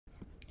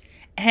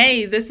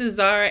Hey, this is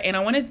Zara, and I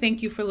want to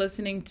thank you for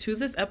listening to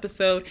this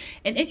episode.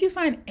 And if you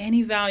find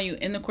any value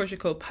in the Course Your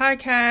Code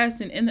podcast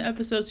and in the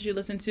episodes that you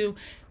listen to,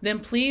 then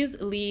please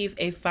leave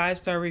a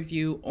 5-star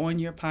review on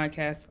your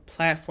podcast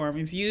platform.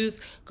 Reviews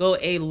go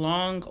a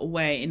long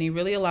way, and they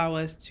really allow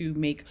us to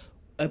make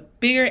a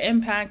bigger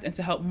impact and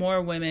to help more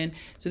women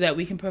so that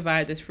we can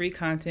provide this free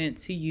content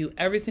to you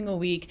every single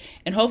week.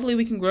 And hopefully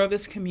we can grow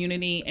this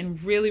community and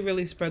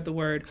really spread the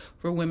word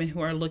for women who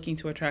are looking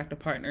to attract a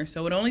partner.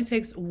 So it only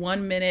takes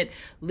 1 minute.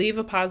 Leave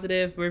a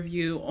positive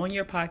review on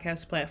your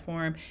podcast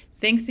platform.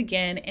 Thanks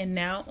again. And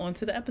now on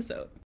to the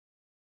episode.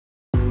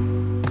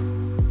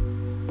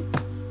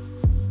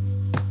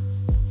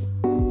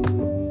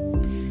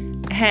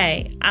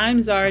 Hey,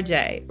 I'm Zara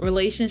J,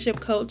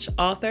 relationship coach,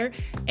 author,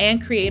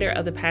 and creator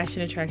of the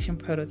Passion Attraction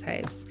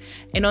Prototypes.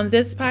 And on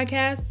this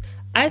podcast,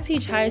 I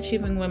teach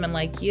high-achieving women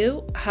like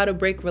you how to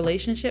break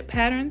relationship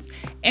patterns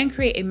and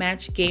create a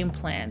match game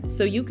plan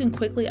so you can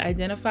quickly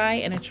identify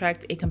and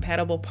attract a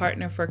compatible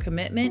partner for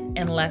commitment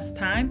in less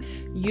time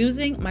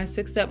using my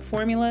 6-step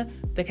formula,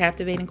 the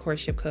Captivating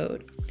Courtship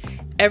Code.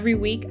 Every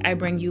week, I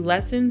bring you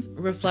lessons,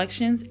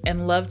 reflections,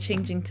 and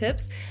love-changing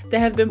tips that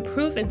have been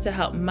proven to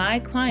help my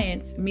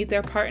clients meet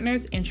their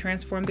partners and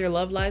transform their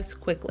love lives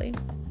quickly.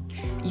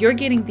 You're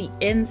getting the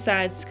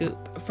inside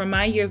scoop from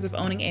my years of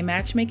owning a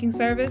matchmaking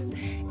service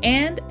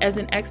and as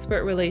an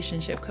expert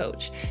relationship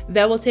coach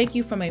that will take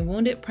you from a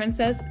wounded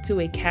princess to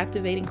a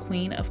captivating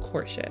queen of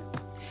courtship.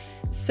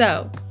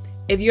 So,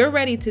 if you're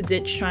ready to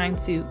ditch trying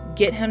to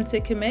get him to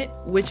commit,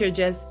 which are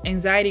just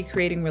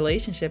anxiety-creating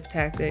relationship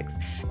tactics,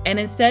 and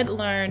instead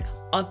learn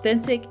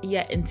authentic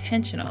yet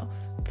intentional,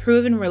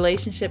 proven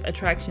relationship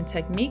attraction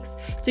techniques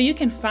so you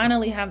can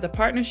finally have the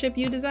partnership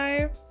you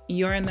desire,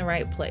 you're in the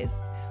right place.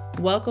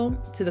 Welcome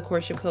to the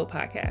Courtship Code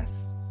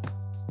podcast.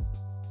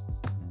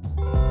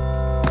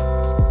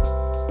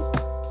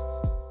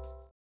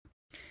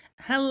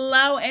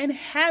 Hello and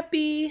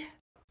happy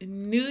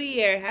New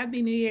Year.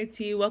 Happy New Year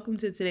to you. Welcome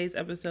to today's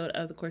episode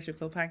of the Courtship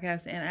Code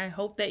podcast. And I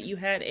hope that you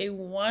had a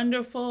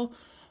wonderful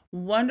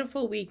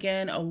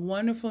weekend, a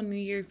wonderful New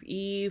Year's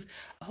Eve.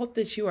 I hope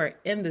that you are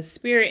in the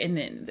spirit and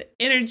in the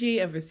energy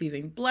of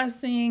receiving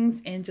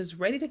blessings and just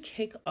ready to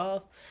kick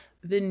off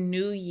the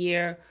new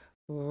year.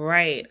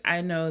 Right.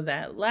 I know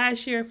that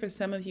last year for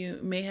some of you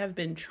may have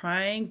been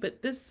trying,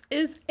 but this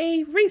is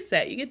a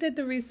reset. You get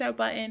the reset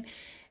button.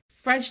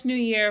 Fresh new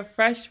year,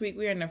 fresh week.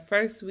 We are in the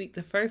first week,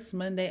 the first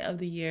Monday of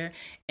the year.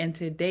 And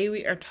today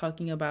we are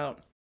talking about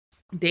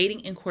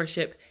dating and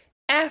courtship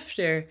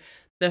after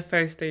the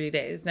first 30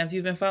 days. Now, if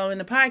you've been following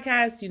the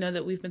podcast, you know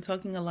that we've been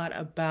talking a lot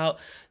about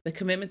the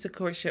commitment to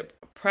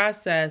courtship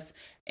process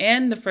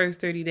and the first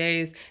 30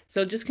 days.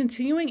 So just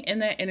continuing in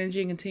that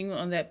energy and continuing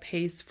on that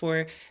pace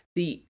for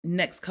the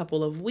next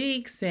couple of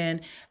weeks. And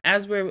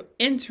as we're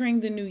entering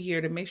the new year,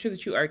 to make sure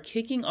that you are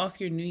kicking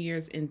off your New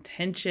Year's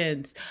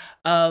intentions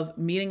of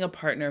meeting a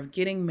partner, of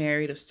getting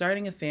married, of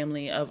starting a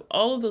family, of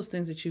all of those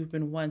things that you've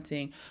been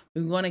wanting,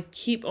 we want to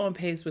keep on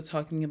pace with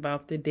talking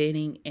about the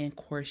dating and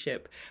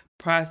courtship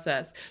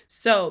process.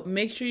 So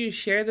make sure you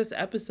share this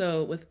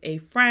episode with a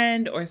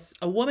friend or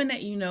a woman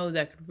that you know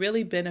that could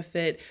really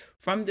benefit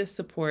from this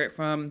support,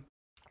 from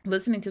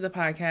listening to the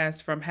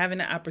podcast, from having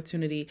the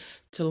opportunity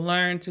to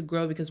learn, to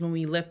grow, because when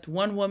we lift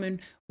one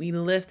woman, we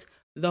lift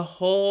the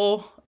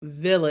whole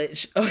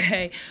village.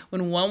 Okay.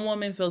 When one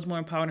woman feels more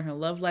empowered in her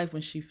love life,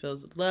 when she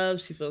feels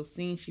loved, she feels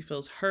seen, she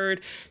feels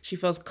heard, she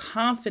feels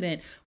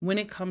confident when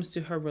it comes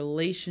to her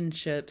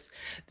relationships,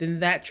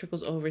 then that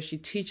trickles over. She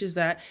teaches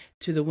that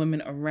to the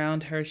women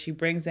around her. She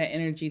brings that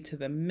energy to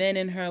the men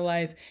in her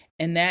life.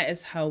 And that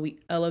is how we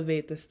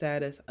elevate the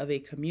status of a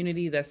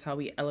community. That's how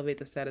we elevate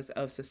the status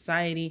of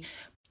society,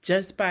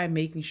 just by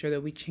making sure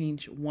that we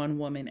change one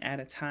woman at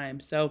a time.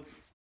 So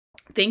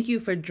thank you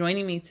for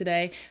joining me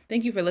today.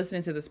 Thank you for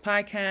listening to this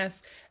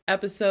podcast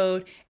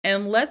episode.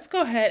 And let's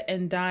go ahead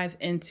and dive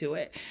into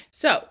it.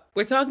 So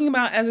we're talking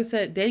about, as I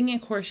said, dating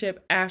and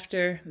courtship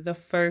after the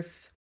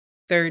first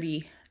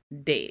 30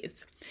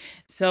 days.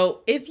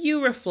 So if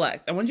you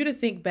reflect, I want you to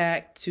think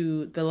back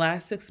to the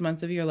last 6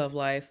 months of your love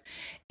life.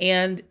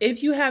 And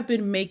if you have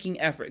been making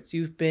efforts,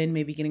 you've been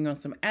maybe getting on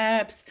some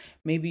apps,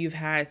 maybe you've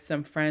had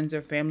some friends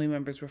or family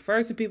members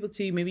refer some people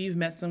to you, maybe you've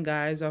met some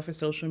guys off of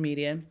social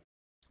media.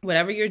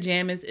 Whatever your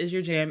jam is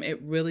your jam.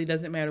 It really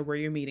doesn't matter where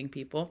you're meeting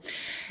people.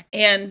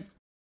 And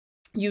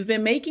you've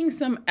been making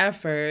some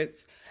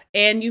efforts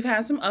and you've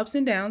had some ups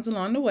and downs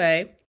along the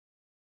way,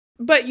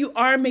 but you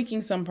are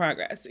making some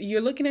progress.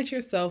 You're looking at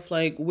yourself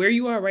like where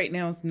you are right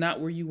now is not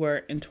where you were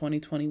in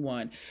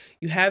 2021.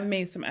 You have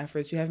made some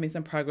efforts, you have made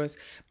some progress,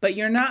 but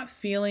you're not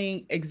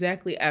feeling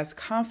exactly as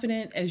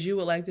confident as you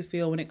would like to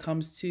feel when it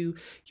comes to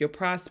your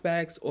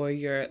prospects or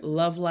your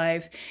love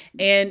life.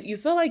 And you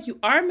feel like you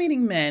are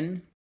meeting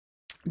men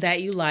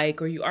that you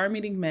like, or you are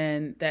meeting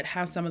men that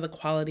have some of the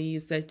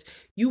qualities that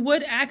you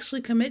would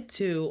actually commit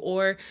to,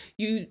 or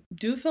you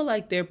do feel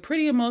like they're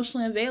pretty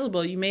emotionally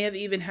available. You may have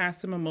even had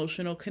some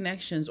emotional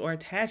connections or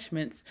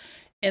attachments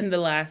in the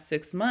last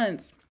 6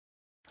 months.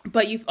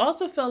 But you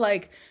also feel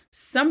like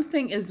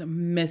something is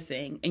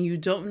missing and you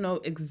don't know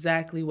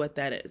exactly what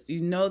that is. You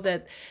know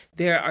that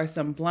there are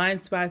some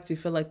blind spots. You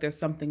feel like there's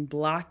something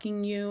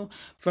blocking you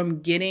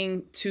from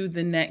getting to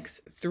the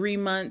next 3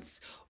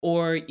 months,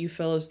 or you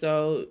feel as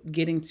though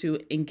getting to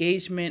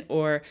engagement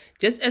or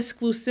just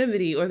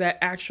exclusivity or that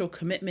actual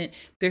commitment,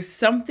 there's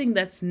something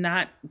that's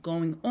not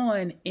going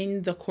on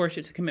in the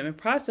courtship to commitment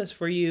process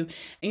for you.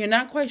 And you're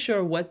not quite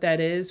sure what that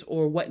is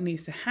or what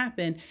needs to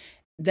happen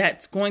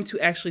that's going to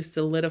actually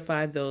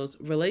solidify those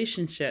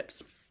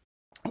relationships.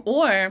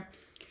 Or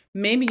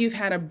maybe you've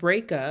had a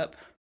breakup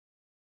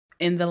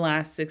in the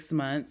last 6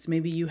 months.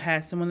 Maybe you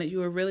had someone that you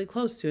were really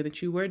close to,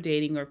 that you were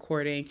dating or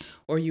courting,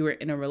 or you were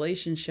in a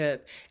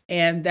relationship,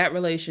 and that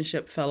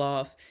relationship fell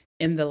off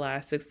in the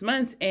last 6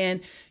 months.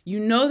 And you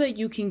know that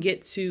you can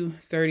get to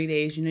 30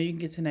 days, you know you can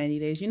get to 90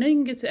 days, you know you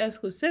can get to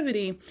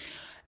exclusivity.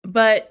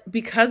 But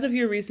because of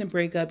your recent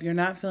breakup, you're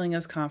not feeling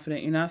as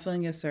confident, you're not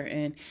feeling as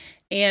certain,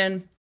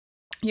 and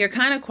you're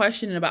kind of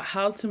questioning about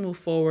how to move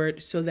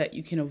forward so that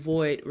you can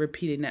avoid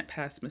repeating that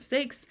past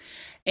mistakes,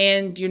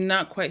 and you're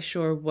not quite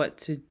sure what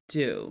to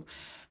do.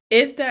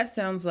 If that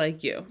sounds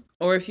like you,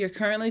 or if you're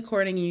currently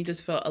courting and you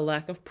just felt a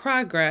lack of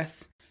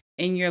progress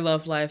in your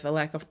love life, a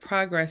lack of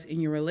progress in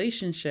your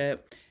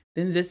relationship,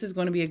 then this is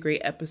going to be a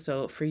great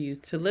episode for you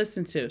to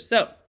listen to.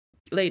 So,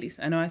 ladies,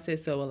 I know I say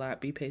so a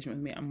lot. Be patient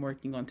with me. I'm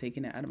working on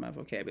taking it out of my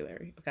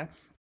vocabulary, okay?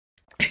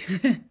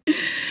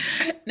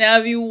 Now,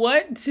 if you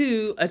want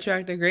to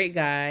attract a great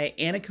guy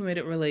and a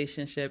committed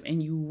relationship,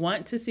 and you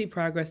want to see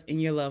progress in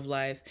your love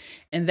life,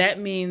 and that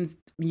means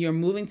you're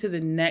moving to the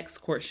next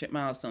courtship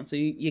milestone. So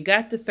you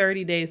got the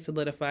 30 days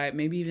solidified,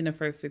 maybe even the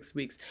first 6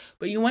 weeks,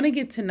 but you want to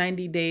get to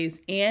 90 days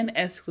and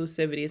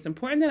exclusivity. It's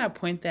important that I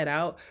point that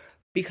out,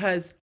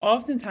 because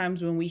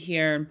oftentimes when we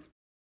hear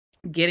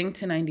getting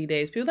to 90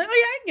 days, people are like, oh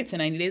yeah, I can get to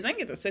 90 days, I can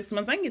get to 6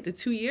 months, I can get to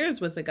 2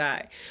 years with a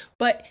guy.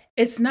 But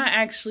it's not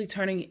actually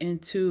turning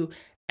into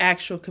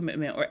actual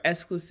commitment or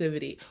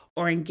exclusivity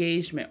or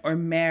engagement or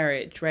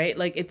marriage, right?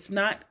 Like, it's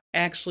not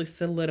actually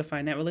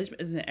solidifying. That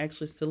relationship isn't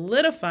actually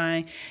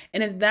solidifying.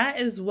 And if that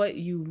is what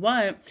you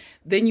want,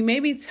 then you may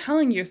be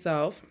telling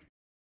yourself,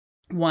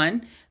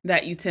 one,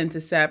 that you tend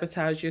to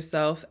sabotage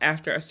yourself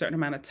after a certain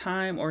amount of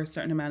time or a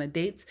certain amount of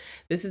dates.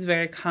 This is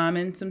very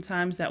common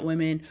sometimes, that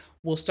women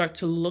will start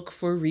to look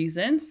for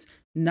reasons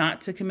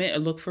not to commit, or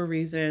look for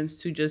reasons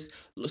to just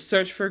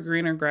search for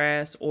greener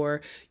grass.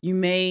 Or you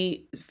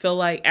may feel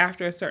like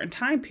after a certain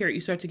time period,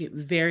 you start to get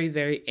very,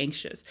 very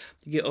anxious.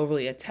 You get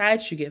overly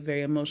attached, you get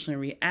very emotionally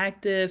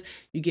reactive,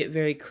 you get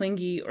very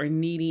clingy or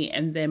needy,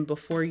 and then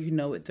before you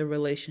know it, the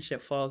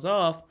relationship falls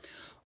off.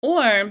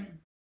 Or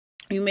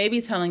you may be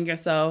telling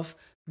yourself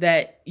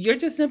that you're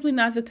just simply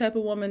not the type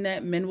of woman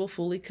that men will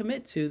fully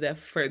commit to, that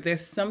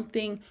there's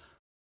something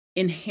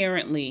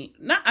inherently,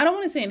 not, I don't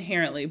want to say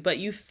inherently, but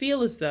you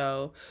feel as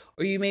though,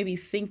 or you may be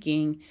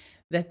thinking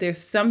that there's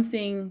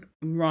something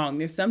wrong.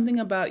 There's something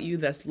about you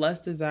that's less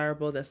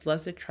desirable, that's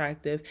less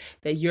attractive,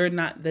 that you're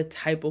not the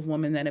type of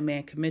woman that a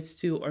man commits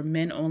to, or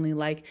men only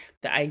like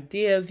the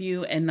idea of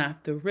you and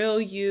not the real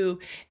you.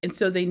 And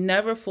so they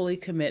never fully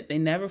commit, they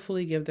never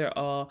fully give their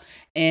all.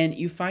 And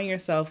you find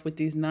yourself with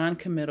these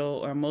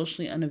non-committal or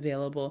emotionally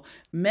unavailable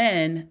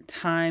men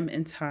time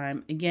and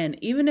time again.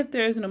 Even if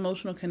there is an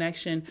emotional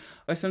connection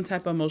or some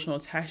type of emotional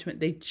attachment,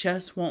 they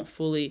just won't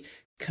fully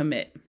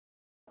commit.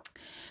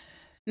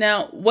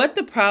 Now, what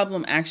the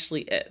problem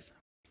actually is,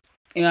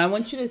 I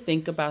want you to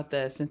think about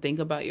this and think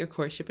about your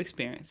courtship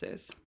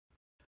experiences.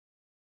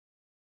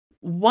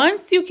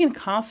 Once you can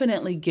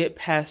confidently get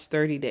past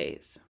 30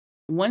 days,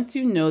 once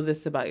you know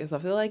this about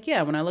yourself, you're like,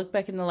 yeah, when I look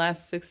back in the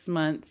last 6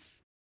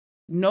 months,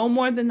 no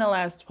more than the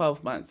last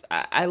 12 months.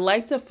 I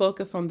like to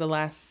focus on the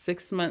last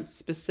 6 months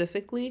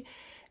specifically.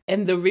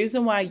 And the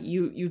reason why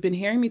you've been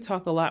hearing me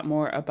talk a lot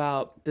more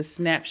about the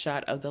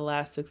snapshot of the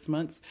last 6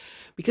 months,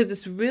 because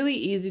it's really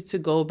easy to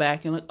go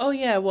back and like, oh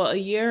yeah, well, a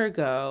year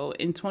ago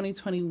in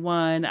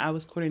 2021, I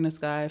was courting this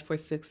guy for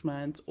 6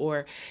 months,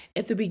 or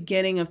at the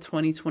beginning of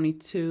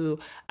 2022,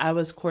 I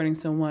was courting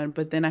someone,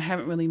 but then I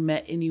haven't really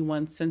met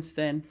anyone since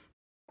then.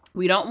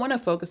 We don't want to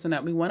focus on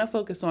that. We want to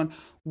focus on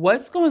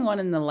what's going on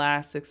in the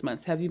last 6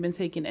 months. Have you been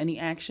taking any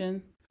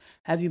action?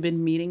 Have you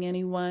been meeting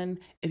anyone?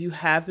 If you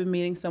have been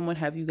meeting someone,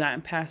 have you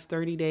gotten past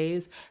 30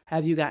 days?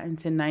 Have you gotten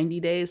to 90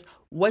 days?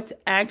 What's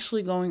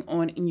actually going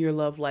on in your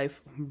love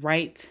life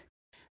right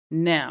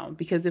now?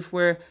 Because if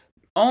we're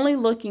only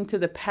looking to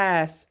the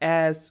past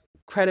as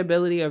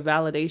credibility or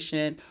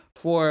validation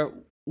for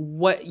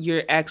what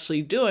you're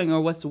actually doing or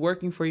what's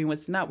working for you and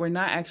what's not, we're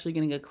not actually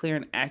getting a clear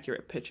and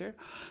accurate picture.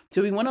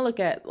 So we want to look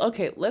at,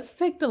 okay, let's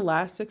take the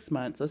last 6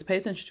 months. Let's pay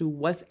attention to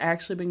what's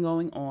actually been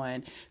going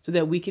on so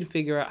that we can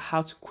figure out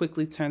how to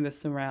quickly turn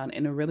this around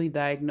and to really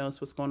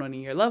diagnose what's going on in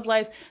your love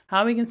life,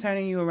 how we can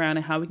turn you around,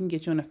 and how we can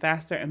get you on a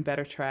faster and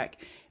better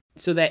track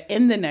so that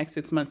in the next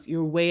 6 months,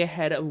 you're way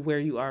ahead of where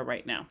you are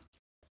right now.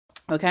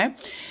 Okay,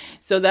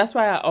 so that's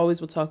why I always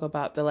will talk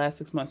about the last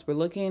 6 months. We're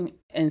looking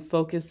and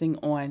focusing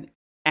on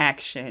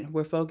action.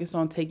 We're focused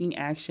on taking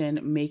action,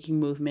 making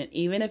movement,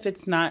 even if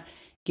it's not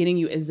getting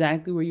you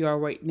exactly where you are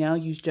right now.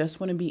 You just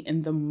want to be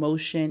in the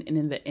motion and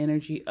in the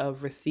energy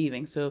of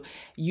receiving. So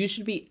you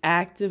should be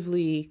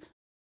actively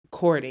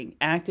courting,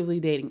 actively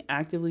dating,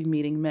 actively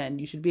meeting men.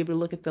 You should be able to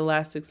look at the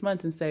last 6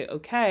 months and say,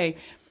 okay,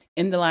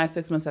 in the last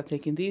 6 months, I've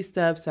taken these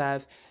steps,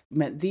 I've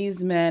met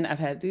these men, I've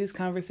had these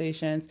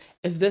conversations.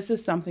 If this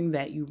is something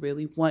that you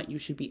really want, you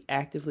should be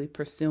actively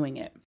pursuing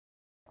it.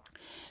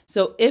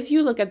 So if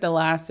you look at the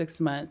last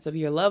 6 months of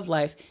your love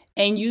life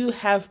and you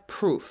have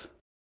proof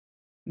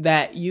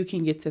that you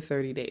can get to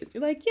 30 days,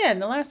 you're like, yeah, in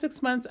the last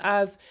 6 months,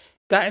 I've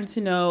gotten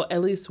to know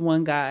at least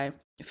one guy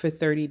for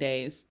 30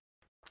 days.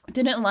 It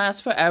didn't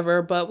last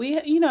forever, but we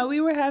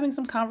were having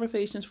some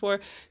conversations for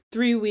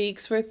 3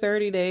 weeks, for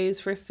 30 days,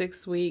 for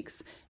 6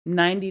 weeks,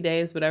 90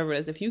 days, whatever it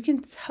is. If you can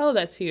tell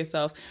that to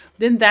yourself,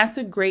 then that's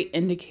a great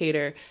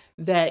indicator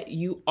that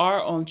you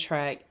are on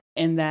track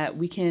and that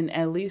we can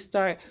at least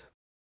start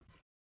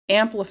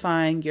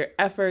amplifying your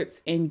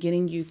efforts and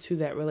getting you to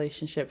that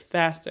relationship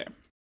faster.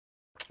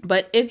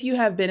 But if you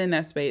have been in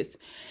that space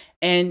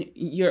and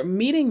you're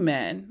meeting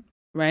men,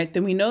 right,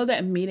 then we know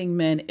that meeting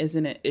men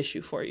isn't an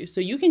issue for you. So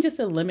you can just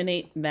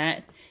eliminate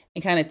that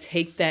and kind of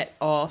take that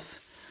off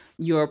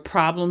your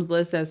problems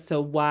list as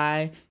to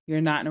why you're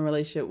not in a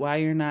relationship, why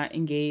you're not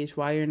engaged,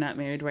 why you're not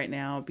married right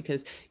now,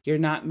 because you're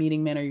not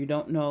meeting men or you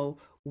don't know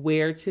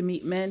where to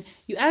meet men.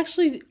 You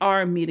actually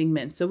are meeting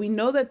men. So we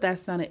know that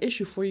that's not an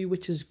issue for you,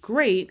 which is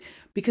great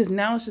because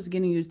now it's just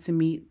getting you to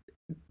meet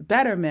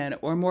better men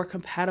or more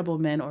compatible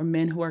men or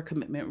men who are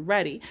commitment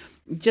ready.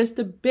 Just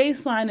the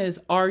baseline is,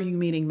 are you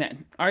meeting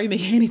men? Are you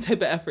making any type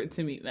of effort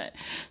to meet men?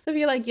 So if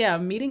you're like, yeah,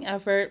 I'm meeting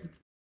effort,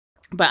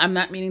 but I'm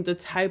not meeting the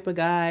type of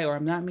guy or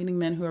I'm not meeting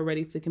men who are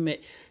ready to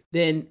commit,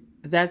 then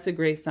that's a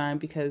great sign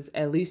because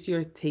at least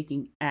you're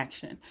taking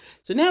action.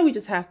 So now we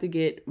just have to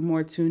get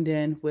more tuned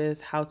in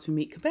with how to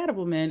meet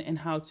compatible men and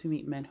how to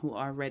meet men who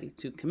are ready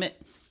to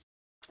commit.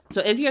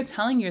 So if you're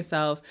telling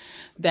yourself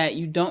that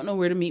you don't know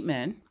where to meet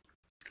men,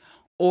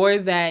 or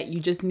that you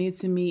just need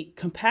to meet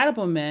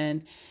compatible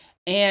men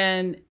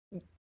and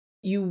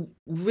you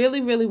really,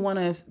 really want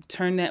to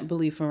turn that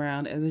belief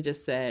around, as I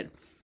just said,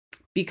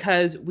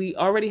 because we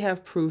already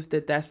have proof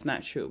that that's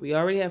not true. We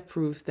already have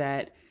proof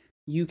that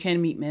you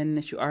can meet men and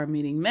that you are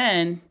meeting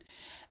men.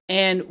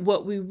 And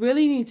what we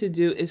really need to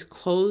do is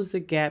close the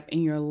gap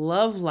in your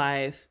love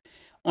life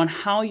on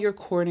how you're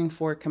courting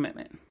for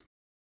commitment.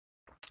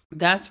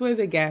 That's where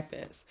the gap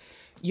is.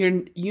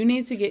 You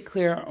need to get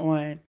clear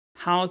on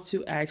how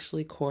to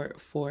actually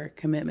court for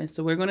commitment.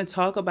 So we're going to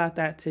talk about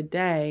that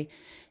today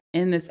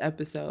in this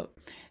episode.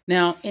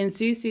 Now, in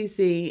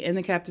CCC, in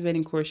the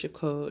Captivating Courtship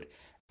Code,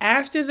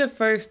 after the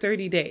first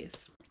 30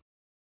 days,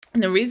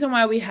 and the reason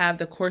why we have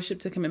the courtship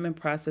to commitment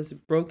process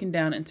broken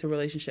down into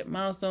relationship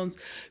milestones,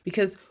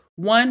 because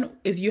one,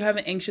 if you have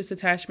an anxious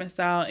attachment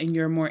style and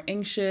you're more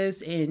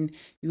anxious and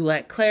you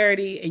lack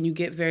clarity and you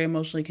get very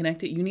emotionally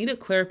connected, you need a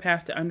clear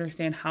path to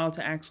understand how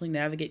to actually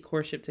navigate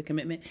courtship to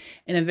commitment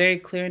in a very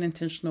clear and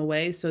intentional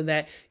way so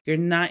that you're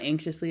not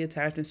anxiously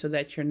attached and so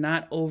that you're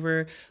not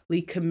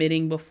overly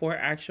committing before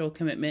actual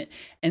commitment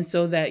and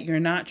so that you're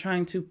not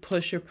trying to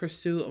push or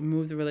pursue or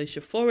move the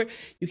relationship forward.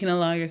 You can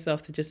allow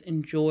yourself to just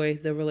enjoy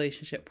the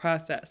relationship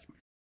process.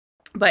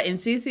 But in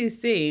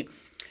CCC,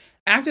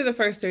 after the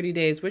first 30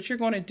 days, what you're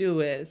going to do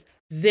is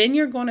then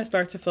you're going to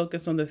start to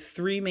focus on the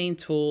 3 main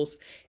tools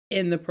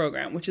in the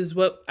program, which is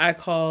what I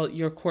call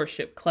your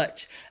courtship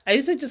clutch. I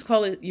used to just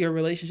call it your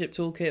relationship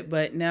toolkit,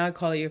 but now I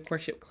call it your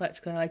courtship clutch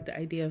because I like the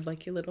idea of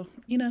like your little,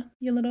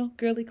 your little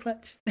girly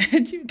clutch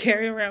that you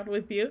carry around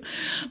with you,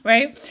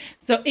 right?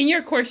 So in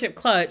your courtship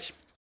clutch,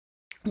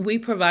 we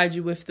provide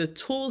you with the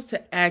tools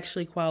to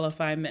actually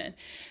qualify men.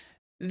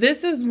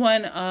 This is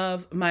one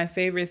of my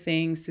favorite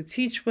things to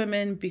teach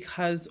women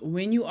because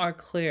when you are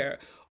clear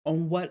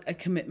on what a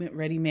commitment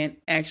ready man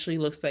actually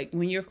looks like,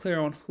 when you're clear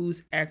on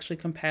who's actually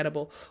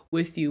compatible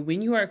with you,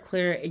 when you are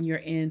clear and you're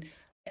in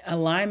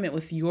alignment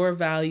with your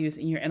values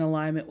and you're in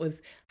alignment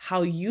with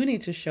how you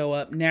need to show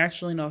up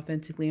naturally and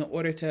authentically in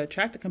order to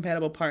attract a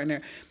compatible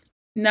partner,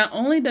 not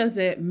only does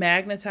it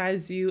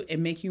magnetize you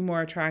and make you more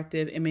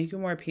attractive and make you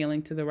more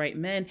appealing to the right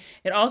men,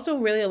 it also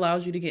really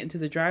allows you to get into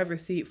the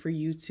driver's seat for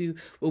you to,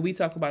 what we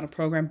talk about in a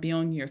program, be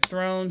on your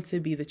throne, to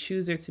be the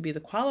chooser, to be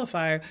the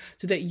qualifier,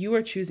 so that you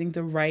are choosing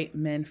the right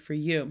men for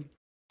you.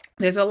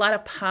 There's a lot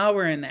of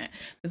power in that.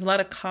 There's a lot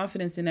of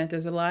confidence in that.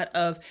 There's a lot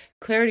of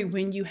clarity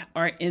when you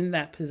are in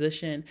that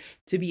position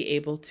to be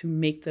able to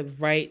make the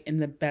right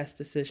and the best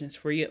decisions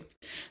for you.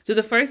 So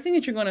the first thing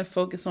that you're going to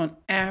focus on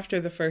after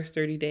the first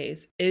 30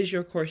 days is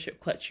your courtship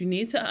clutch. You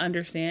need to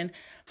understand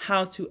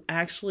how to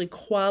actually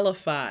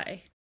qualify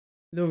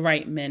the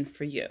right men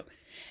for you.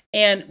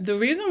 And the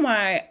reason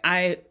why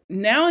I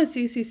now in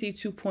CCC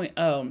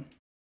 2.0,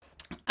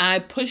 I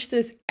push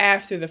this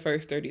after the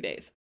first 30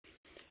 days.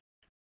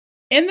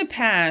 In the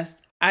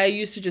past, I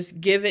used to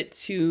just give it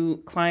to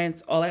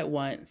clients all at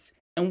once.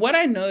 And what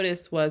I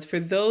noticed was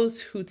for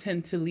those who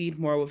tend to lead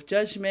more with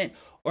judgment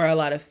or a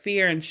lot of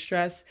fear and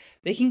stress,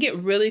 they can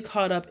get really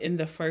caught up in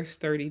the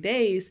first 30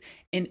 days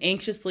and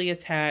anxiously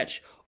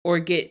attach or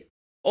get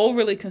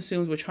overly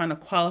consumed with trying to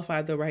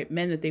qualify the right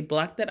men that they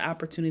block that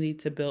opportunity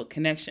to build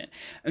connection.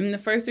 And in the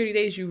first 30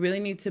 days, you really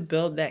need to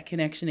build that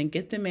connection and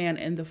get the man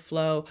in the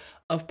flow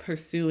of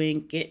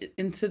pursuing, get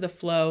into the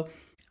flow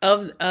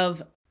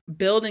of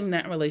building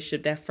that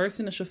relationship, that first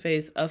initial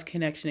phase of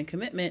connection and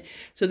commitment,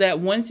 so that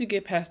once you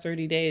get past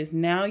 30 days,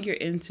 now you're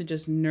into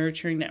just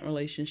nurturing that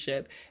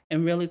relationship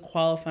and really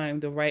qualifying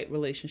the right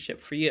relationship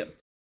for you.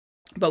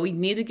 But we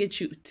need to get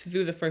you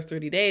through the first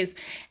 30 days.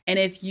 And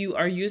if you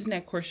are using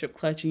that courtship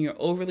clutch and you're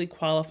overly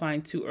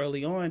qualifying too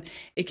early on,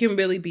 it can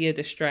really be a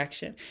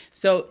distraction.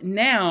 So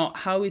now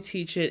how we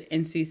teach it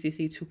in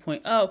CCC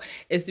 2.0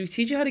 is we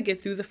teach you how to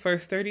get through the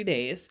first 30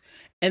 days.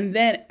 And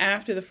then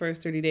after the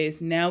first 30 days,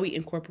 now we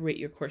incorporate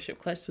your courtship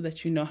clutch so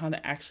that you know how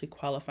to actually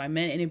qualify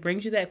men. And it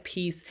brings you that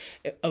peace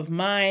of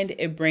mind.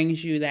 It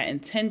brings you that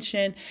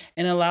intention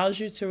and allows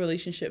you to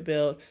relationship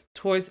build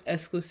towards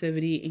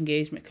exclusivity,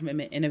 engagement,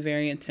 commitment in a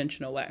very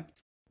intentional way.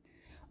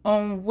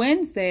 On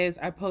Wednesdays,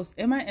 I post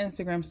in my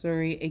Instagram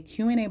story a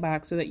Q&A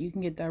box so that you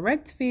can get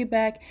direct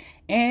feedback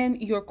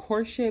and your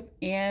courtship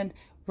and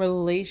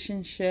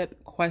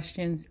relationship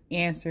questions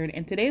answered.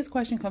 And today's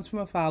question comes from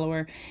a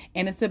follower,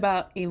 and it's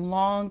about a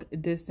long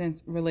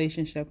distance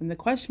relationship. And the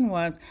question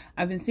was,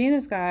 I've been seeing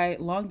this guy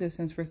long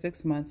distance for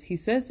 6 months. He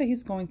says that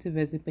he's going to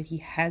visit, but he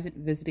hasn't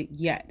visited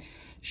yet.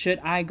 Should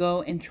I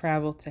go and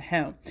travel to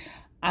him?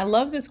 I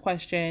love this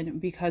question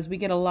because we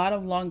get a lot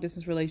of long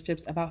distance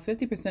relationships. About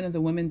 50% of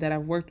the women that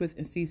I've worked with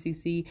in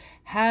CCC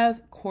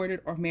have courted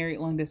or married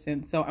long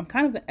distance. So I'm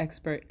kind of an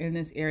expert in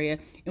this area.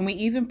 And we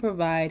even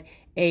provide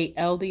a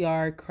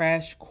LDR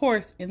crash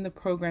course in the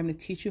program to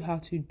teach you how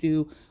to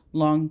do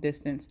long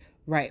distance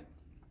right.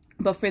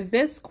 But for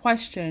this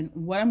question,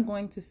 what I'm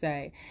going to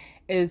say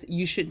is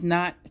you should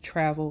not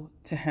travel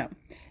to him.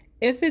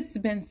 If it's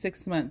been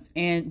 6 months,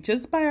 and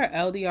just by our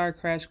LDR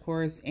crash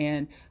course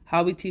and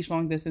how we teach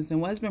long distance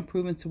and what has been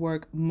proven to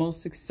work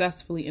most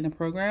successfully in the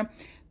program,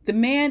 the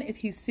man, if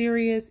he's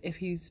serious, if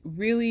he's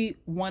really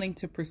wanting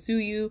to pursue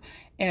you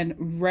and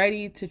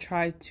ready to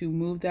try to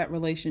move that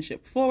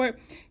relationship forward,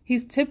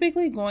 he's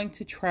typically going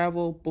to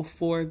travel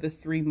before the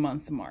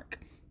 3-month mark.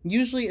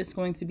 Usually it's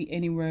going to be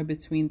anywhere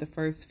between the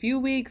first few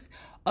weeks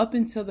up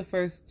until the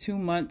first 2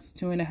 months,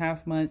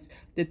 2.5 months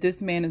that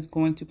this man is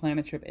going to plan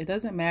a trip. It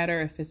doesn't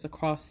matter if it's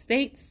across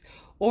states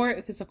or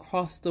if it's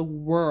across the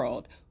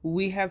world.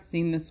 We have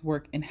seen this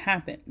work and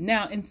happen.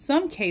 Now, in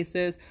some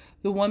cases,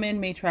 the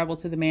woman may travel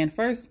to the man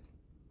first,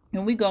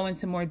 and we go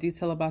into more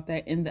detail about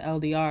that in the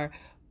LDR.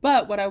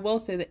 But what I will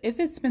say that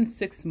if it's been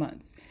 6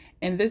 months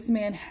and this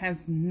man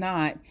has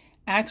not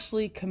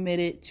actually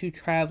committed to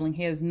traveling,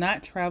 he has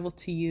not traveled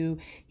to you,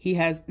 he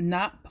has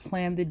not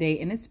planned the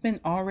date, and it's been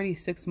already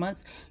 6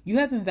 months, you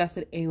have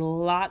invested a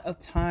lot of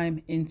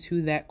time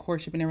into that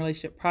courtship and a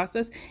relationship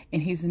process,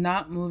 and he's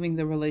not moving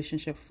the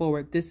relationship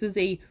forward. This is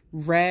a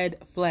red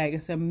flag.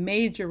 It's a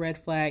major red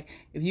flag.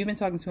 If you've been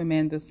talking to a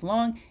man this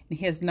long and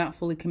he has not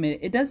fully committed,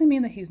 it doesn't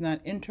mean that he's not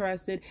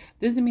interested.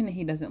 It doesn't mean that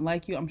he doesn't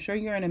like you. I'm sure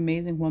you're an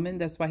amazing woman.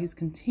 That's why he's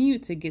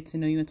continued to get to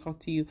know you and talk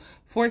to you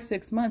for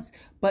 6 months.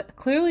 But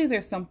clearly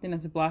there's something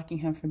that's blocking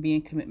him from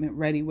being commitment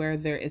ready,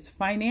 whether it's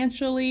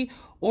financially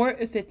or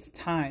if it's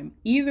time.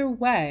 Either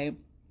way,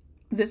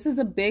 this is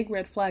a big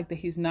red flag that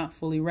he's not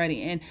fully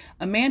ready. And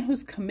a man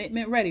who's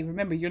commitment ready,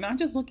 remember, you're not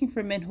just looking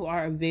for men who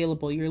are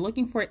available. You're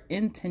looking for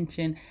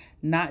intention,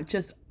 not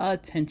just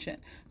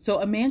attention.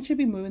 So a man should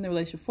be moving the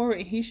relationship forward,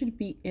 and he should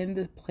be in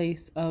the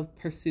place of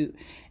pursuit.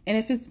 And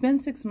if it's been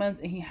 6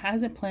 months and he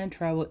hasn't planned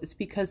travel, it's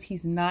because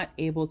he's not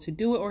able to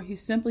do it, or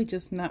he's simply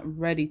just not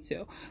ready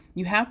to.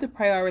 You have to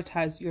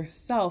prioritize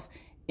yourself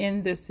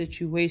in this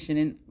situation.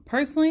 And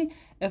personally,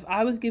 if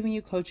I was giving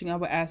you coaching, I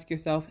would ask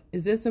yourself,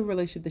 is this a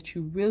relationship that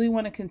you really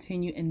want to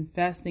continue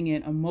investing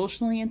in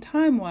emotionally and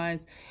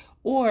time-wise,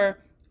 or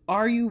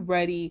are you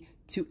ready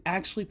to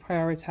actually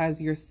prioritize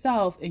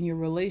yourself and your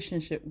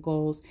relationship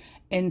goals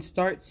and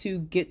start to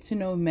get to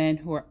know men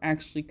who are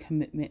actually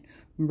commitment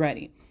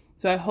ready?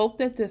 So I hope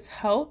that this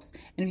helps.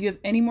 And if you have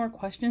any more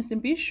questions, then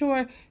be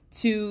sure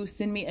to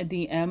send me a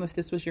DM if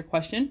this was your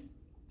question.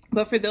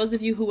 But for those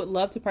of you who would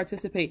love to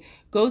participate,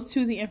 go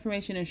to the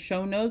information and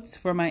show notes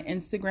for my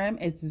Instagram.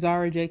 It's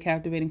Zara J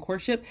Captivating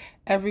Courtship.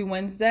 Every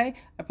Wednesday,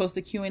 I post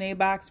a Q&A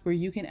box where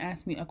you can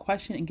ask me a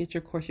question and get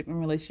your courtship and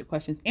relationship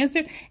questions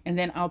answered. And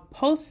then I'll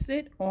post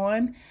it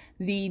on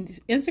the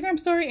Instagram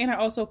story, and I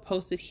also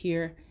post it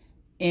here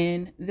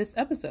in this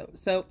episode.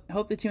 So I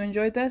hope that you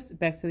enjoyed this.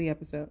 Back to the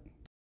episode.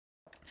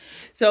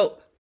 So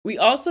we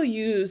also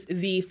use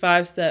the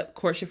 5-step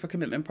courtship for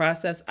commitment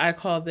process. I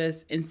call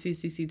this in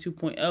CCC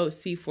 2.0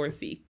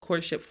 C4C,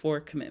 courtship for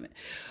commitment.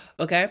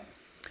 Okay.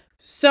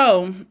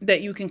 So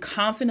that you can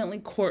confidently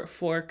court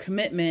for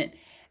commitment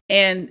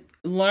and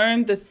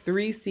learn the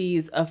 3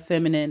 C's of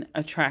feminine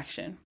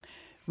attraction.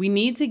 We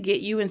need to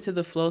get you into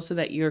the flow so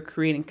that you're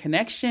creating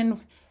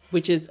connection,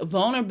 which is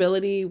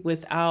vulnerability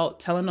without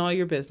telling all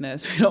your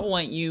business. We don't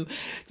want you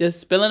just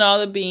spilling all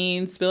the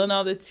beans, spilling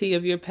all the tea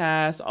of your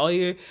past, all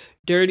your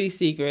dirty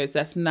secrets.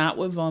 That's not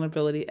what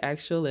vulnerability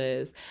actually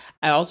is.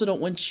 I also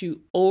don't want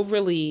you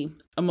overly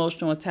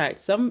emotional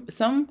attacked.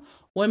 Some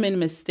women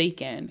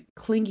mistaken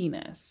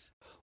clinginess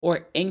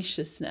or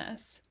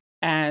anxiousness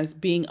as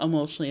being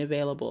emotionally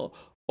available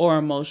or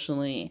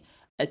emotionally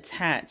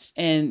attached.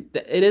 And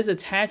it is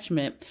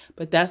attachment,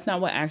 but that's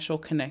not what actual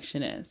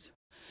connection is.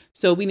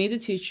 So we need to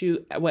teach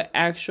you what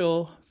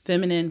actual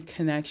feminine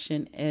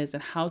connection is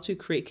and how to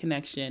create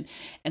connection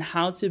and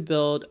how to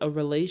build a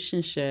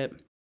relationship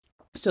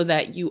so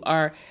that you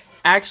are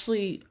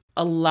actually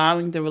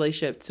allowing the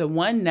relationship to,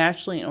 one,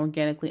 naturally and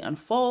organically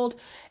unfold,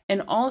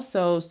 and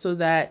also so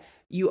that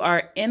you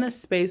are in a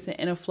space and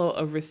in a flow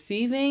of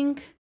receiving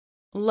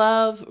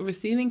love,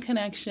 receiving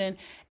connection,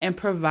 and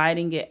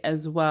providing it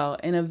as well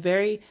in a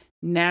very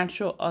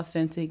natural,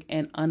 authentic,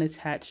 and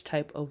unattached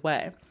type of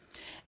way.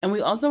 And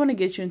we also want to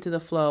get you into the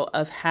flow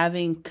of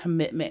having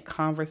commitment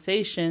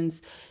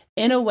conversations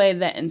in a way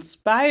that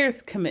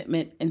inspires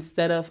commitment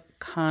instead of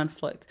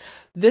conflict.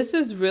 This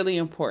is really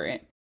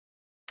important.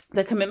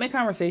 The commitment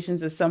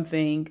conversations is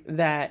something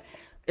that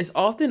is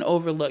often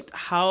overlooked,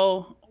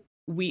 how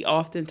we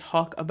often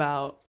talk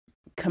about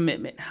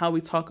commitment, how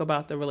we talk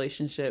about the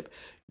relationship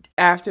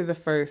after the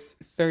first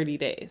 30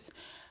 days.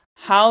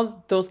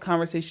 How those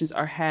conversations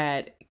are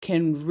had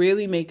can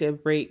really make or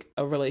break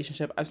a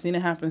relationship. I've seen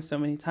it happen so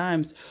many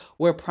times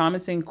where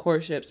promising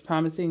courtships,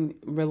 promising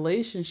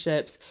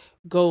relationships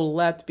go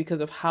left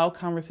because of how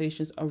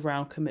conversations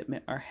around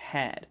commitment are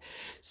had.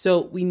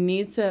 So we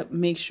need to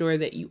make sure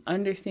that you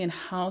understand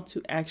how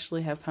to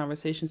actually have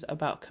conversations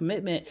about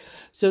commitment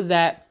so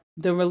that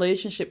the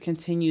relationship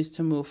continues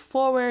to move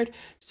forward,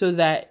 so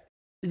that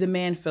the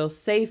man feels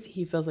safe.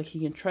 He feels like he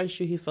can trust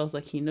you. He feels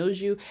like he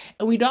knows you.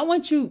 And we don't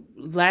want you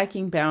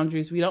lacking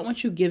boundaries. We don't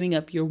want you giving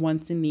up your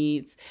wants and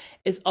needs.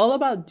 It's all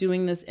about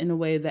doing this in a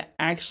way that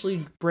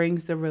actually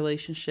brings the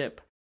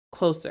relationship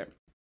closer.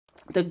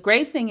 The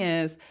great thing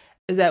is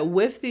that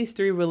with these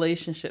 3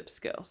 relationship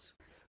skills,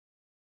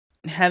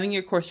 having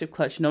your courtship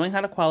clutch, knowing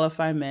how to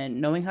qualify men,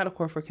 knowing how to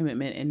court for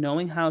commitment, and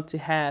knowing how to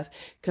have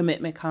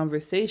commitment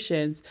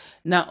conversations,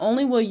 not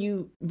only will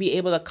you be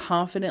able to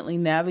confidently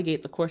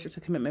navigate the courtship to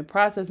commitment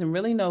process and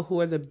really know who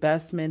are the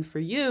best men for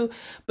you,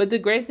 but the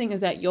great thing is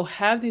that you'll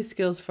have these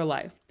skills for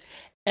life.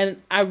 And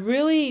I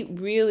really,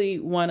 really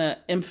want to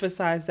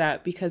emphasize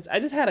that because I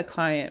just had a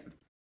client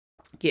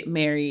get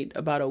married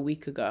about a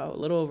week ago, a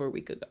little over a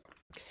week ago.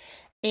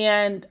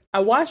 And I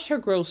watched her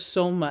grow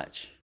so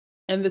much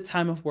in the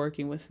time of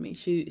working with me.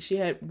 She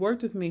had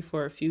worked with me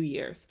for a few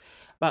years,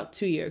 about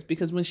 2 years,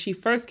 because when she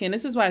first came,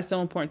 this is why it's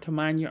so important to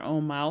mind your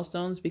own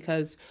milestones,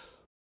 because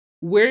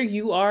where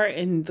you are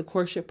in the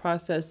courtship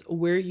process,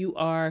 where you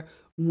are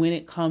when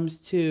it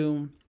comes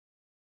to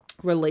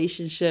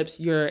relationships,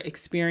 your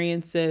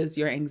experiences,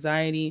 your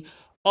anxiety,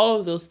 all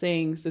of those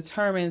things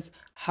determines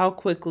how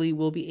quickly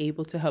we'll be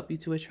able to help you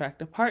to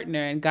attract a partner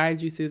and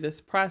guide you through this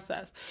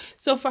process.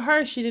 So for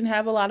her, she didn't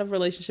have a lot of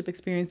relationship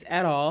experience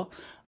at all.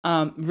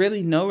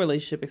 Really no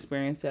relationship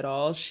experience at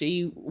all.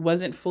 She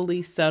wasn't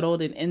fully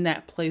settled and in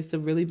that place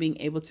of really being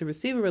able to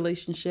receive a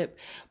relationship,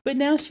 but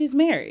now she's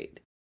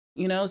married,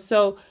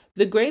 So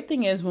the great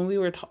thing is when we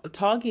were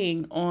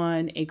talking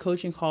on a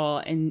coaching call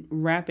and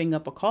wrapping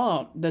up a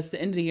call, that's the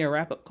end of the year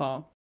wrap-up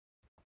call.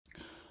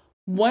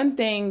 One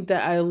thing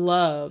that I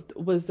loved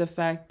was the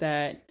fact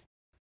that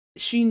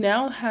she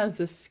now has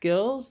the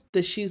skills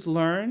that she's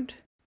learned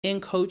in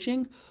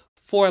coaching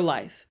for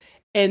life.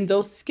 And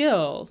those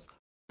skills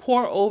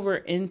pour over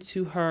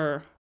into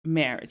her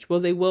marriage.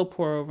 Well, they will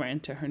pour over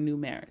into her new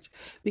marriage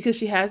because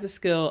she has the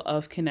skill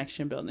of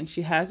connection building.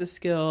 She has the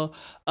skill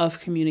of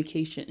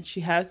communication. She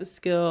has the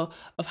skill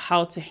of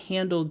how to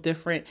handle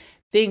different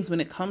things when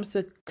it comes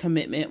to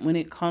commitment, when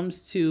it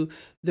comes to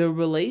the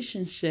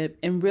relationship,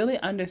 and really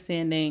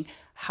understanding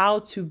how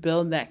to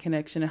build that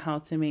connection and how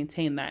to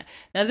maintain that.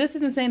 Now, this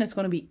isn't saying it's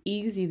going to be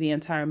easy the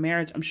entire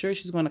marriage. I'm sure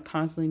she's going to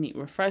constantly need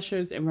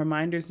refreshers and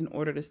reminders in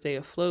order to stay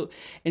afloat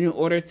and in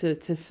order to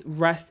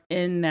rest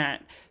in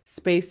that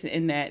space,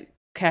 in that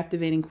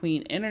captivating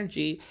queen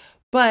energy.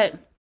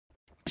 But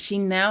she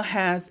now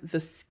has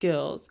the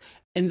skills,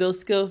 and those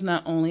skills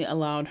not only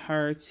allowed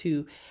her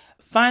to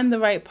find the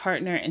right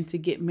partner and to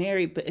get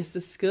married, but it's the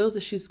skills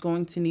that she's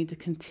going to need to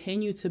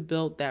continue to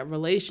build that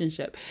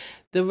relationship.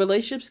 The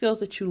relationship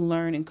skills that you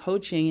learn in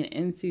coaching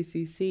and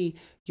NCCC,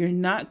 you're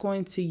not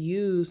going to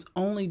use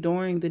only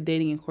during the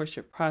dating and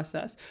courtship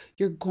process.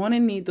 You're going to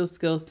need those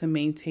skills to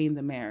maintain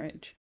the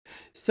marriage.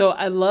 So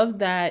I love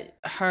that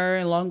her,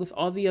 along with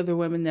all the other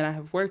women that I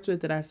have worked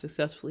with, that I've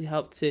successfully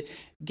helped to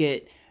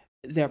get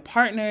their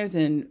partners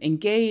and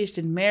engaged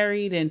and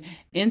married and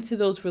into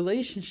those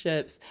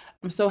relationships,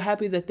 I'm so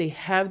happy that they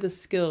have the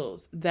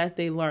skills that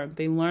they learned.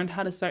 They learned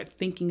how to start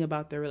thinking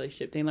about their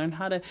relationship. They learned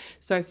how to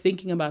start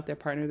thinking about their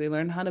partner. They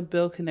learned how to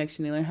build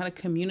connection. They learned how to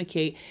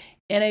communicate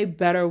in a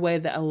better way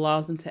that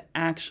allows them to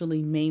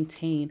actually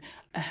maintain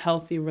a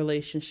healthy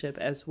relationship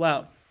as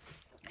well.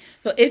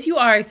 So if you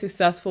are a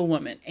successful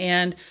woman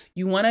and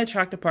you want to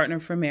attract a partner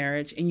for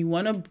marriage and you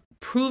want a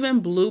proven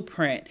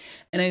blueprint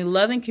and a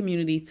loving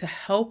community to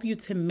help you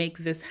to make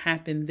this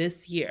happen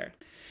this year,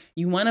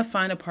 you want to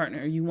find a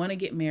partner, you want to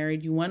get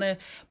married, you want to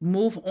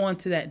move on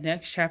to that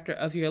next chapter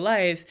of your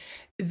life,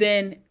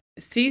 then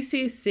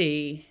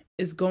CCC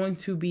is going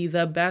to be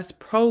the best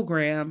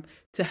program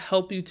to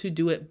help you to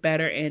do it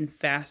better and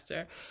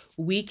faster.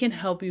 We can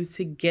help you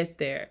to get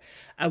there.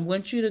 I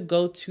want you to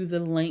go to the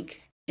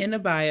link in the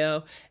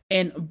bio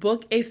and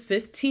book a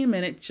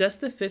 15-minute,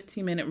 just a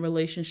 15-minute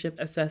relationship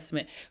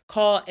assessment.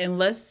 Call and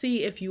let's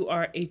see if you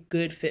are a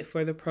good fit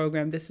for the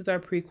program. This is our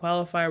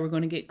pre-qualifier. We're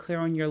going to get clear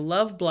on your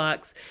love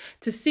blocks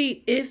to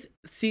see if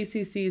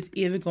CCC is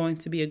even going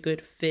to be a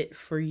good fit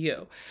for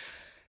you.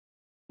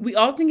 We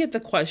often get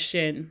the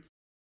question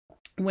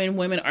when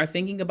women are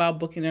thinking about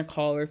booking their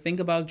call or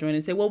think about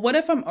joining, say, well, what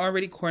if I'm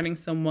already courting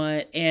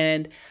someone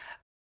and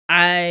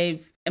I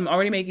am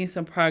already making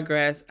some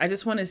progress? I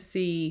just want to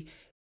see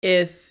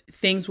if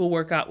things will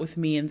work out with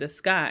me and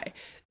this guy.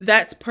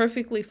 That's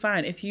perfectly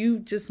fine. If you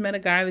just met a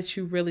guy that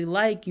you really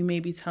like, you may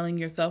be telling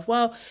yourself,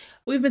 well,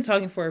 we've been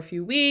talking for a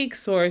few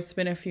weeks or it's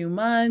been a few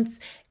months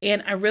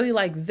and I really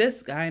like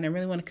this guy and I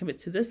really want to commit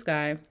to this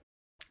guy.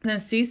 Then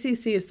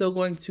CCC is still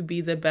going to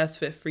be the best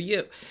fit for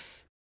you.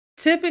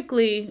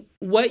 Typically,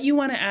 what you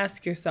want to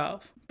ask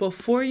yourself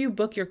before you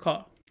book your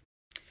call,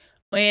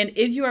 and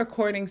if you are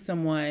courting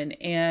someone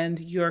and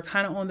you're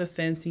kind of on the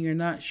fence and you're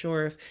not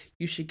sure if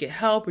you should get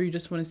help or you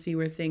just want to see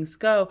where things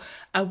go,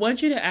 I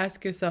want you to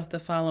ask yourself the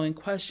following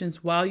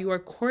questions while you are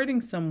courting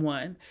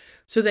someone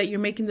so that you're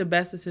making the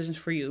best decisions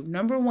for you.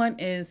 Number one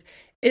is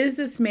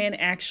this man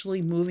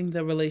actually moving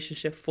the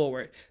relationship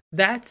forward?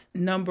 That's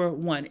number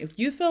one. If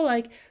you feel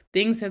like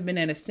things have been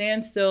at a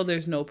standstill,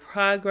 there's no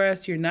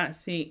progress, you're not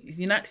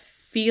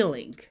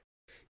feeling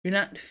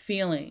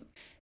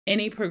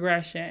any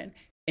progression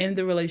in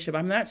the relationship.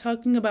 I'm not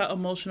talking about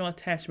emotional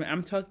attachment.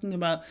 I'm talking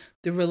about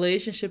the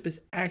relationship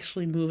is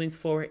actually moving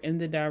forward in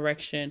the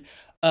direction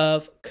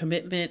of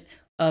commitment,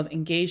 of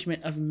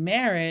engagement, of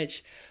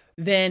marriage.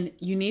 Then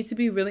you need to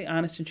be really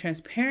honest and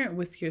transparent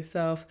with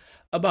yourself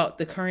about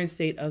the current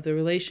state of the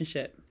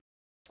relationship.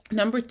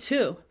 Number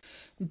two,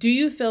 do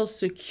you feel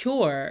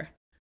secure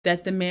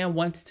that the man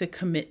wants to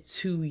commit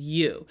to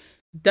you?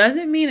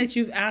 Doesn't mean that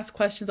you've asked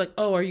questions like,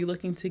 oh, are you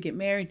looking to get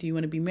married? Do you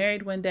want to be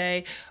married one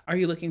day? Are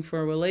you looking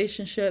for a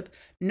relationship?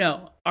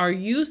 No. Are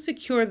you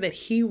secure that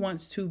he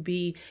wants to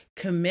be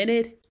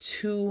committed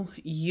to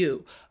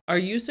you? Are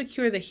you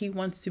secure that he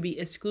wants to be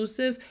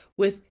exclusive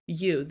with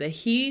you? That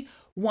he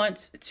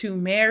wants to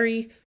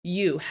marry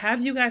you?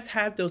 Have you guys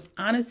had those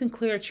honest and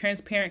clear,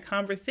 transparent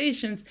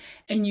conversations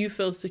and you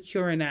feel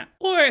secure in that?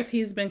 Or if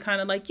he's been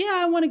kind of like, yeah,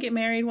 I want to get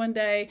married one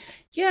day.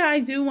 Yeah, I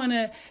do want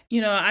to,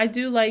 I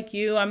do like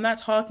you. I'm not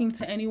talking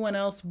to anyone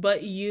else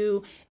but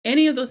you.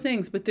 Any of those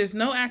things, but there's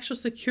no actual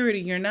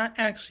security. You're not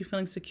actually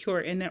feeling secure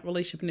in that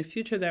relationship, in the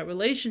future of that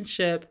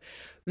relationship.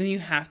 Then you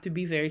have to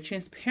be very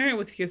transparent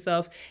with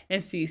yourself,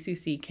 and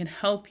CCC can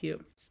help you.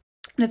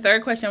 The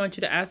third question I want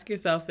you to ask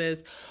yourself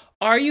is,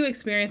 are you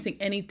experiencing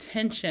any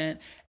tension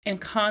and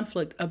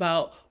conflict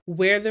about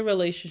where the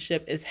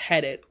relationship is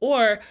headed?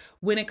 Or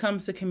when it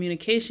comes to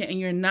communication and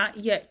you're not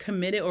yet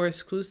committed or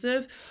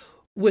exclusive,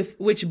 with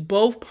which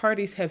both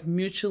parties have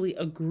mutually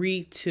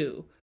agreed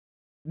to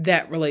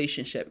that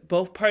relationship.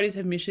 Both parties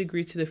have mutually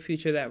agreed to the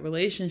future of that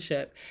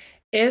relationship.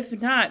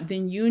 If not,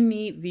 then you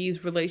need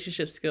these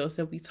relationship skills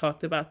that we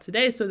talked about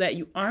today so that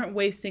you aren't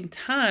wasting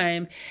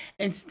time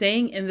and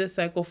staying in this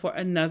cycle for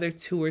another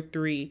 2 or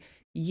 3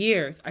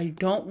 years. I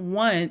don't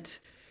want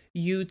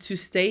you to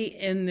stay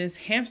in this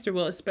hamster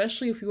wheel,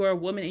 especially if you are a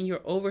woman and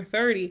you're over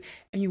 30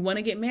 and you want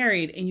to get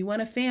married and you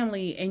want a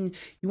family and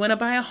you want to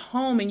buy a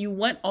home and you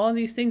want all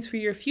these things for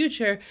your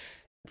future.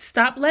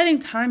 Stop letting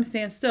time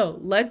stand still.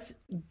 Let's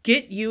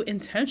get you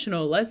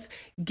intentional. Let's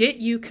get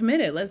you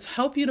committed. Let's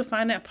help you to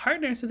find that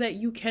partner so that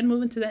you can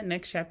move into that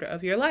next chapter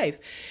of your life.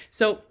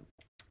 So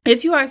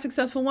if you are a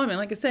successful woman,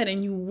 like I said,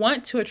 and you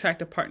want to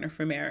attract a partner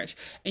for marriage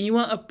and you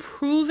want a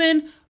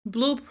proven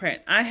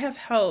blueprint, I have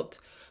helped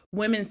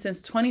women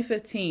since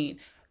 2015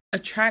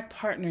 attract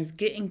partners,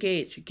 get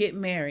engaged, get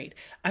married.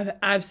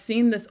 I've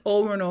seen this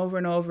over and over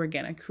and over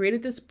again. I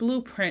created this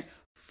blueprint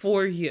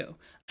for you.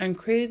 And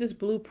created this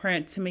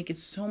blueprint to make it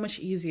so much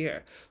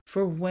easier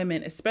for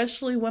women,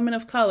 especially women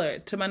of color.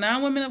 To my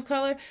non-women of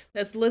color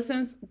that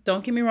listens,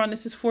 don't get me wrong,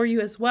 this is for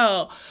you as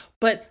well.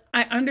 But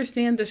I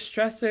understand the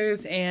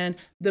stressors and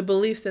the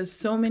beliefs that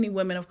so many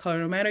women of color,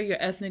 no matter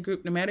your ethnic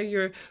group, no matter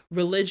your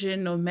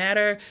religion, no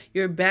matter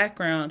your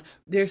background,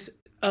 there's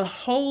a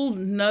whole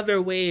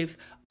nother wave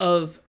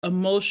of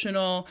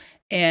emotional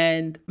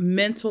and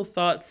mental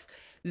thoughts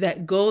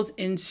that goes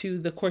into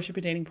the courtship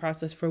and dating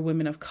process for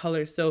women of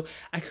color. So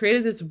I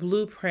created this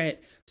blueprint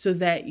so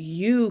that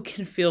you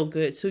can feel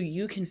good, so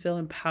you can feel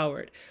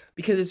empowered,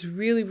 because it's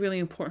really, really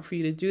important for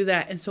you to do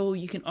that. And so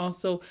you can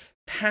also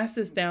pass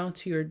this down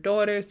to your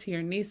daughters, to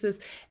your nieces,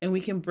 and we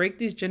can break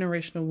these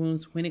generational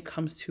wounds when it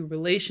comes to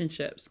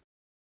relationships.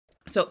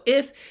 So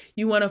if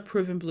you want a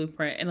proven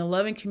blueprint and a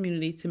loving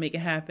community to make it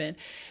happen,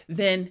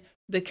 then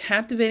the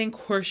Captivating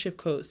Courtship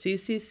Code,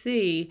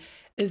 CCC,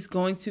 is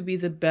going to be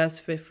the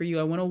best fit for you.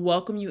 I want to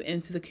welcome you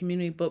into the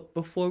community. But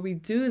before we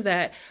do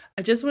that,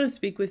 I just want to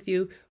speak with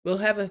you. We'll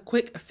have a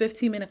quick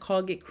 15-minute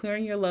call, get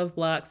clearing your love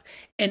blocks.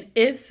 And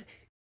if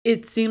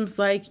it seems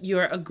like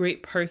you're a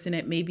great person,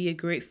 it may be a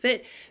great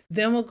fit,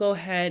 then we'll go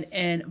ahead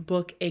and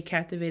book a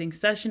captivating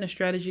session, a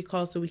strategy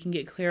call, so we can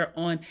get clear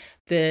on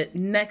the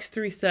next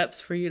 3 steps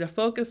for you to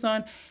focus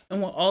on.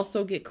 And we'll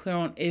also get clear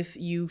on if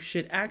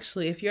you're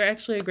actually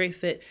a great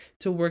fit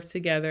to work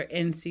together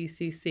in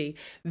CCC.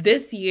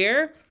 This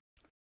year,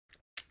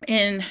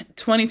 in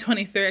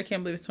 2023, I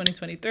can't believe it's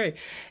 2023.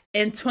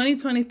 In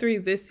 2023,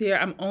 this year,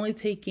 I'm only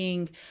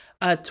taking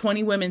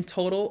 20 women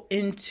total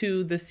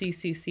into the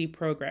CCC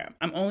program.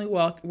 I'm only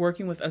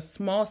working with a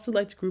small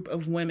select group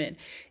of women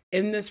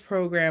in this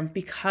program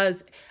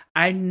because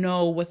I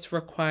know what's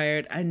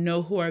required. I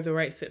know who are the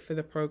right fit for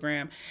the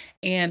program.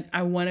 And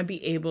I want to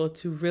be able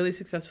to really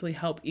successfully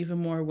help even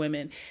more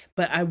women,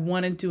 but I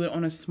want to do it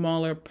on a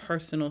smaller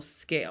personal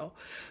scale.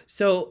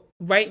 So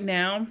right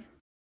now,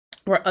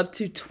 we're up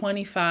to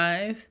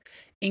 25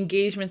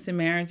 engagements and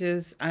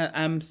marriages.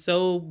 I'm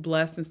so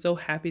blessed and so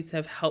happy to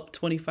have helped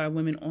 25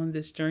 women on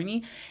this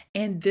journey.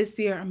 And this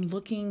year, I'm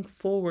looking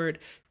forward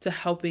to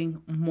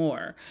helping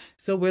more.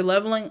 So we're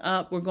leveling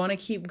up. We're going to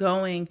keep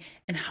going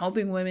and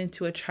helping women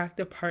to attract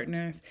their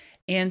partners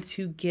and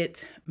to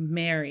get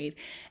married.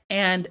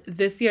 And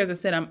this year, as I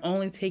said, I'm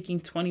only taking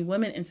 20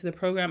 women into the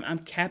program. I'm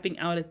capping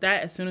out at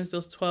that. As soon as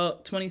those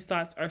 20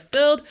 slots are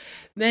filled,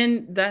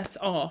 then that's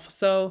off.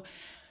 So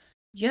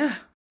yeah,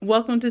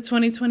 welcome to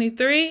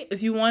 2023.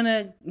 If you want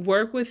to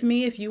work with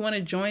me, if you want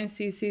to join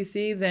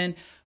CCC, then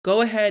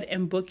go ahead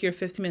and book your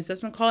 15-minute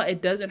assessment call.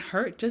 It doesn't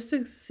hurt just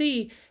to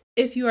see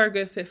if you are a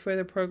good fit for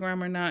the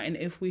program or not, and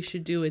if we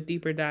should do a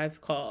deeper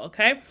dive call,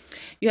 okay?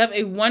 You have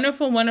a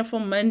wonderful, wonderful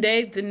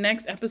Monday. The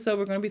next episode,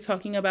 we're going to be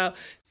talking about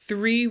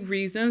 3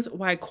 reasons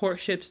why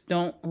courtships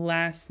don't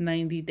last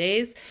 90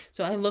 days.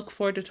 So I look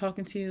forward to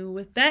talking to you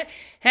with that.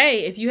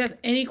 Hey, if you have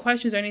any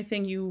questions or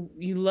anything you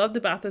loved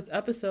about this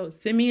episode,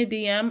 send me a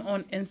DM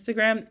on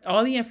Instagram.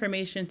 All the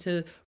information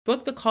to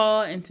book the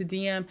call and to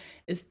DM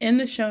is in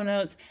the show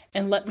notes,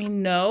 and let me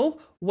know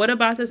what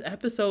about this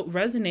episode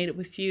resonated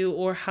with you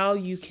or how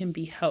you can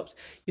be helped.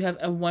 You have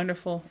a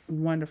wonderful,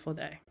 wonderful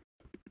day.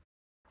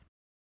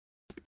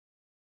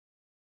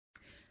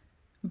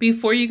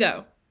 Before you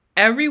go,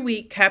 every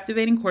week,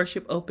 Captivating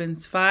Courtship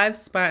opens 5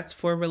 spots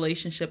for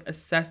relationship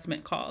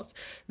assessment calls.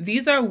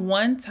 These are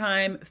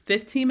one-time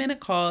 15-minute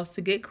calls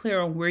to get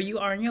clear on where you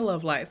are in your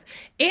love life.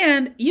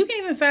 And you can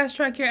even fast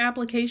track your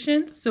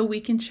application so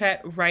we can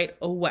chat right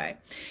away.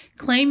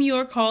 Claim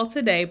your call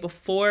today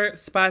before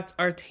spots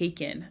are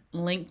taken.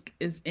 Link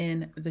is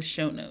in the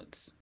show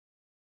notes.